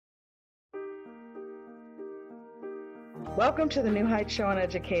Welcome to the New Heights Show on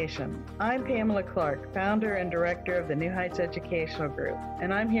Education. I'm Pamela Clark, founder and director of the New Heights Educational Group,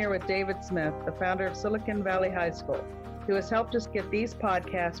 and I'm here with David Smith, the founder of Silicon Valley High School, who has helped us get these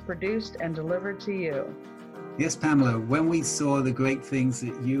podcasts produced and delivered to you. Yes, Pamela, when we saw the great things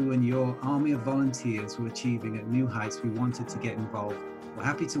that you and your army of volunteers were achieving at New Heights, we wanted to get involved. We're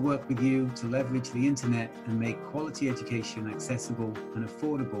happy to work with you to leverage the internet and make quality education accessible and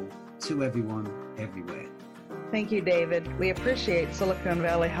affordable to everyone, everywhere. Thank you, David. We appreciate Silicon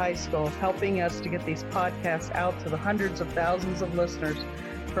Valley High School helping us to get these podcasts out to the hundreds of thousands of listeners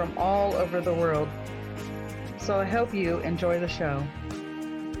from all over the world. So I hope you enjoy the show.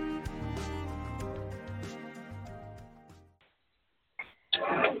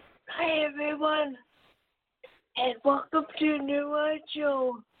 Hi, everyone, and welcome to New Heights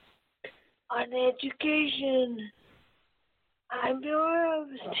Show on Education. I'm your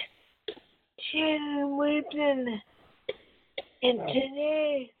host, Shannon Williamson, and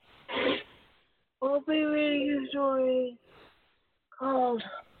today we'll be reading a story called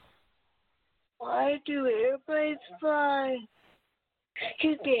Why Do Airplanes Fly?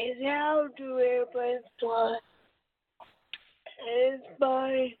 How do airplanes fly? And it's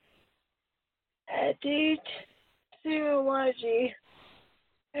by Adit Sirawaji.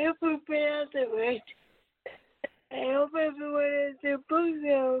 I hope we pronounced it right. I hope everyone has their book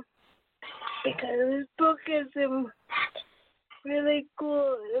now, because this book has some really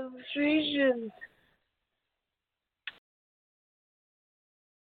cool illustrations.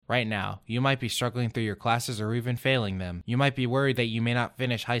 Right now, you might be struggling through your classes or even failing them. You might be worried that you may not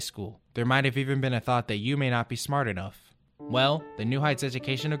finish high school. There might have even been a thought that you may not be smart enough. Well, the New Heights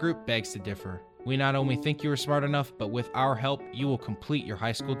Educational Group begs to differ. We not only think you are smart enough, but with our help, you will complete your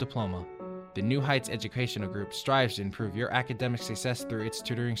high school diploma. The New Heights Educational Group strives to improve your academic success through its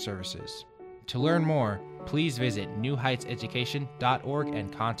tutoring services. To learn more, please visit newheightseducation.org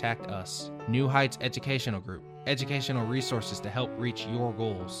and contact us. New Heights Educational Group, educational resources to help reach your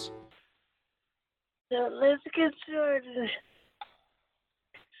goals. So let's get started.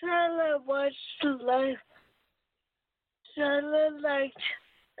 Charlotte watched life. Charlotte liked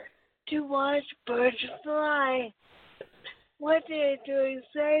to watch birds fly. One day during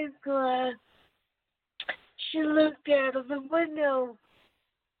science class, she looked out of the window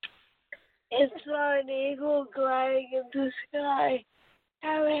and saw an eagle gliding in the sky.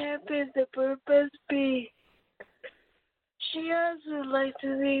 How happy the bird must be. She also liked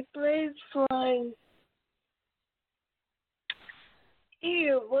to see planes flying.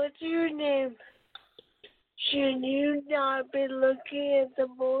 Here, what's your name? Should you not be looking at the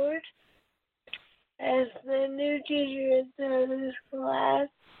board? Asked the new teacher in his class.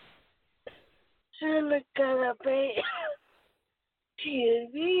 Charlotte got up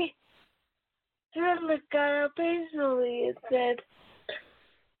Charlotte got up hastily and said,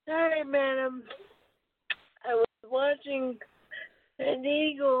 "Sorry, madam. I was watching an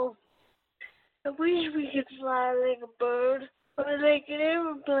eagle. I wish we could fly like a bird or like an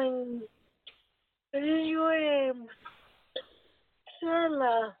airplane. What is your name?"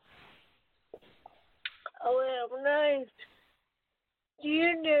 "Charlotte." "Oh, well, nice. Do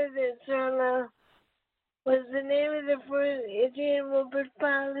you know that Shannon was the name of the first Indian woman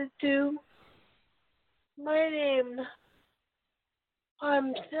pilot too?" "My name,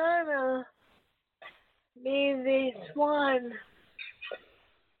 I'm Shannon, means a swan.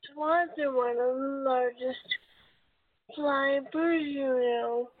 Swans are one of the largest flying birds, you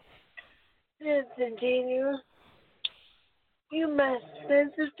know," said the teacher. "You must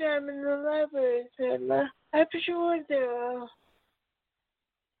spend some time in the library, Shannon. I'm sure there are."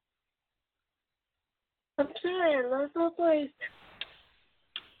 "I'm sorry, I lost my place.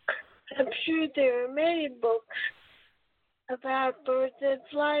 I'm sure there are many books about birds and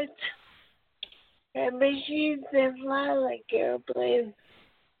flights and machines that fly like airplanes."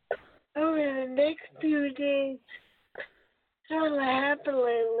 Over the next few days, Charlotte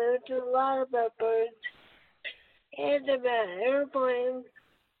happily learned a lot about birds and about airplanes.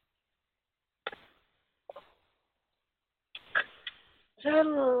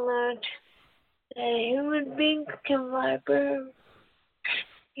 Charlotte learned that human beings can fly birds.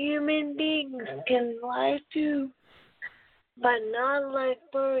 Human beings can fly too, but not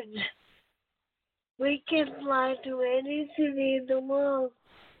like birds. We can fly to any city in the world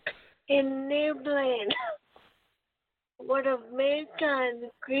in an airplane. One of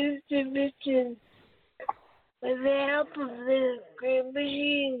mankind's greatest inventions. With the help of this great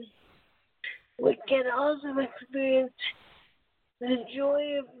machine, we can also experience the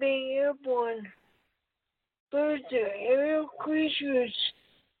joy of being airborne. Birds are aerial creatures.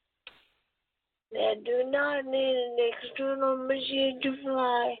 They that do not need an external machine to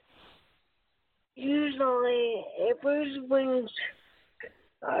fly. Usually, a bird's wings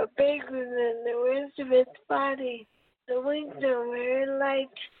are bigger than the rest of its body. The wings are very light,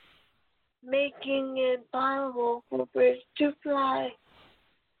 making it possible for birds to fly.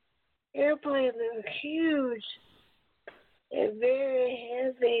 Airplanes are huge and very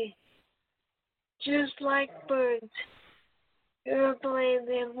heavy, just like birds. Airplanes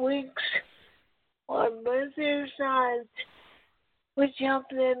have wings on both their sides, which help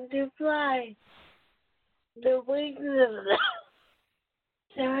them to fly. The wings of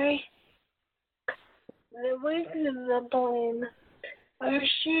the plane are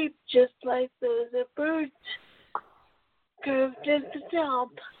shaped just like those of birds, curved at the top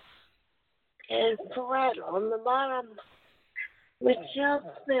and flat on the bottom, which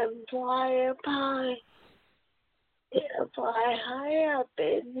helps them fly high up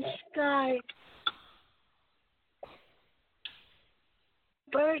in the sky.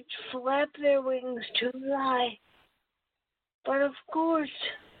 Birds flap their wings to fly, but of course,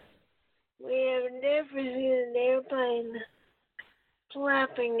 we have never seen an airplane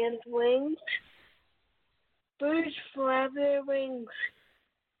flapping its wings. Birds flap their wings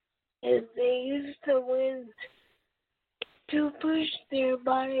as they use the wind to push their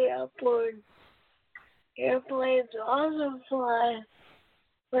body upward. Airplanes also fly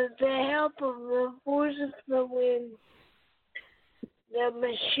with the help of the force of the wind. This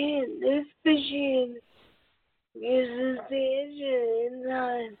machine uses the engine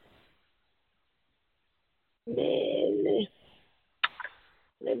inside.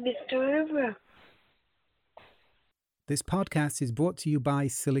 Let me start over. This podcast is brought to you by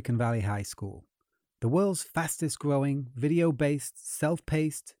Silicon Valley High School, the world's fastest growing, video-based,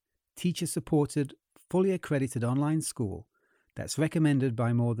 self-paced, teacher-supported, fully accredited online school that's recommended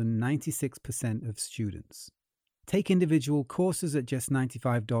by more than 96% of students. Take individual courses at just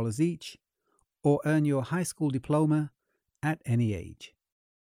 $95 each, or earn your high school diploma at any age.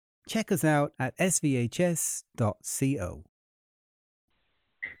 Check us out at svhs.co.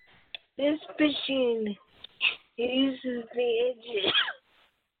 This machine uses the engine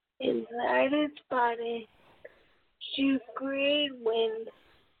inside its body to create wind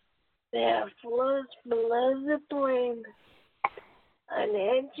that floats below the plane. An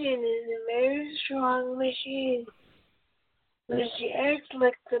engine is a very strong machine which acts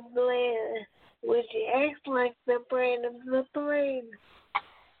like the brain of the plane.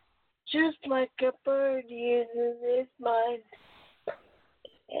 Just like a bird uses its mind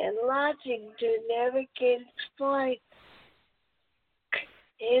and logic to navigate its flight.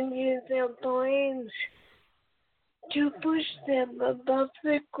 Engines and planes to push them above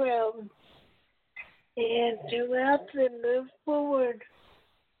the ground and to help them move forward.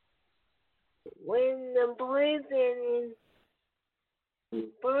 When the plane's engines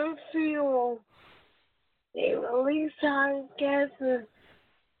burn fuel, they release hot gases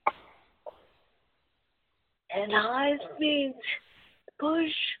and high speeds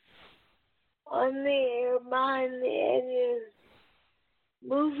push on the air behind the engines,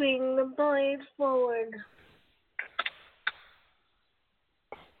 moving the plane forward.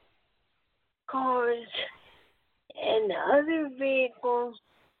 Cars and other vehicles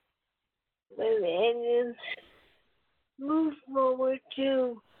with engines move forward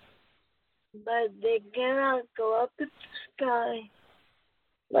too, but they cannot go up in the sky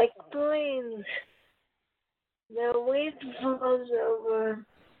like planes. The wind flows over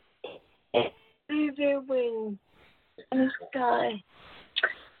and through their wings to the sky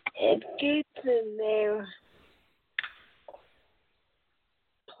and keeps them there.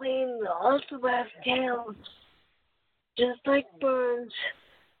 Planes also have tails, just like birds,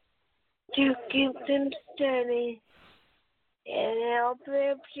 to keep them steady and help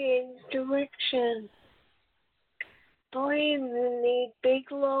them change direction. Planes need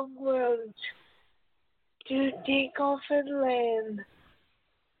big long roads to take off and land.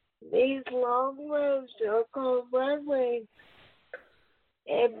 These long roads are called runways,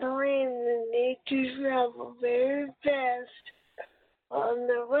 and planes need to travel very fast on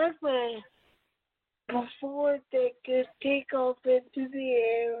the runway before they can take off into the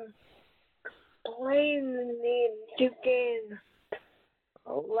air. Planes need to gain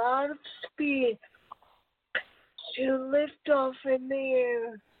a lot of speed to lift off in the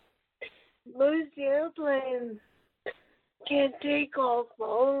air. Most airplanes can take off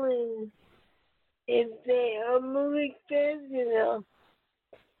only if they are moving fast enough.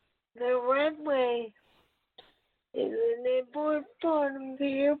 The runway is an important part of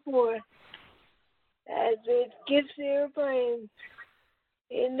the airport as it gives airplanes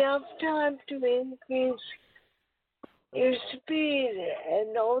enough time to increase your speed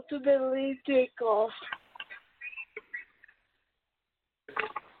and ultimately take off.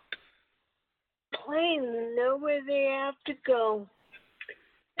 Planes know where they have to go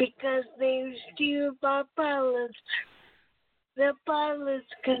because they are steered by pilots. The pilots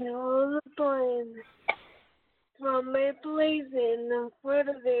control the plane from a place in the front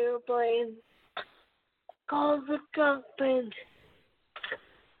of the airplane called the cockpit.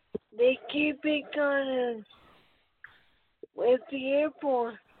 They keep it going with the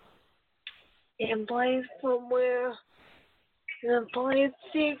airport in place from where the planes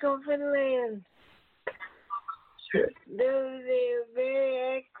take off and land. Though they are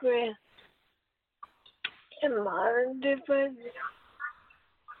very accurate and modern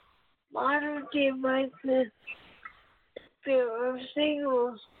devices, there are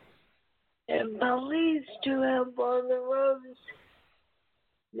signals and police to help on the roads.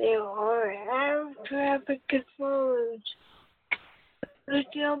 There are air traffic controllers to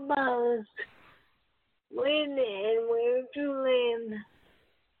help balance when and where to land,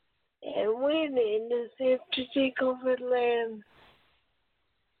 and when it is safe to take off and land.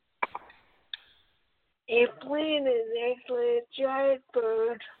 A plane is actually a giant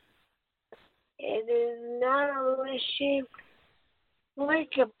bird. It is not only shaped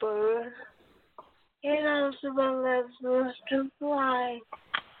like a bird, it also allows us to fly.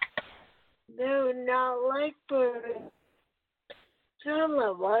 They're not like birds.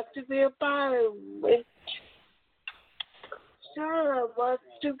 Shannon wants to be a pilot. Shannon wants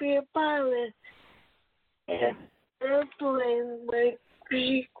to be a pilot. And airplane when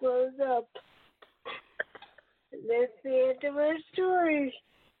she grows up. That's the end of our story.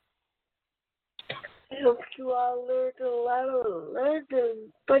 I hope you all learned a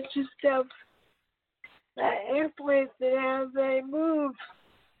bunch of stuff. Airplanes and how they move.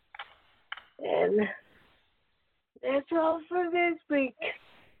 And that's all for this week.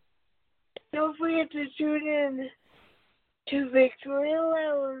 Don't forget to tune in to Victoria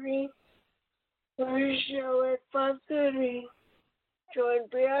Lowry for her show at 5:30. Join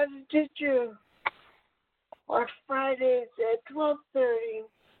Beyond the Teacher on Fridays at 12:30.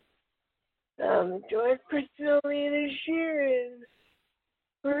 Join Priscilla Sharon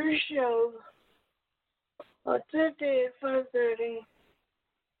for her show on Sunday at 5:30.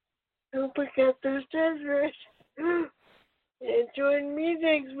 Don't forget those times. And join me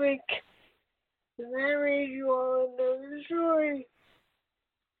next week as I read you all another story.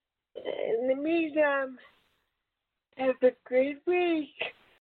 In the meantime, have a great week.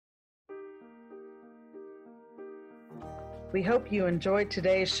 We hope you enjoyed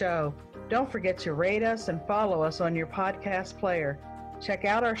today's show. Don't forget to rate us and follow us on your podcast player. Check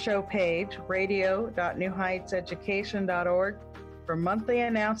out our show page, radio.newheightseducation.org, for monthly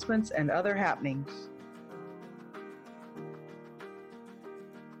announcements and other happenings.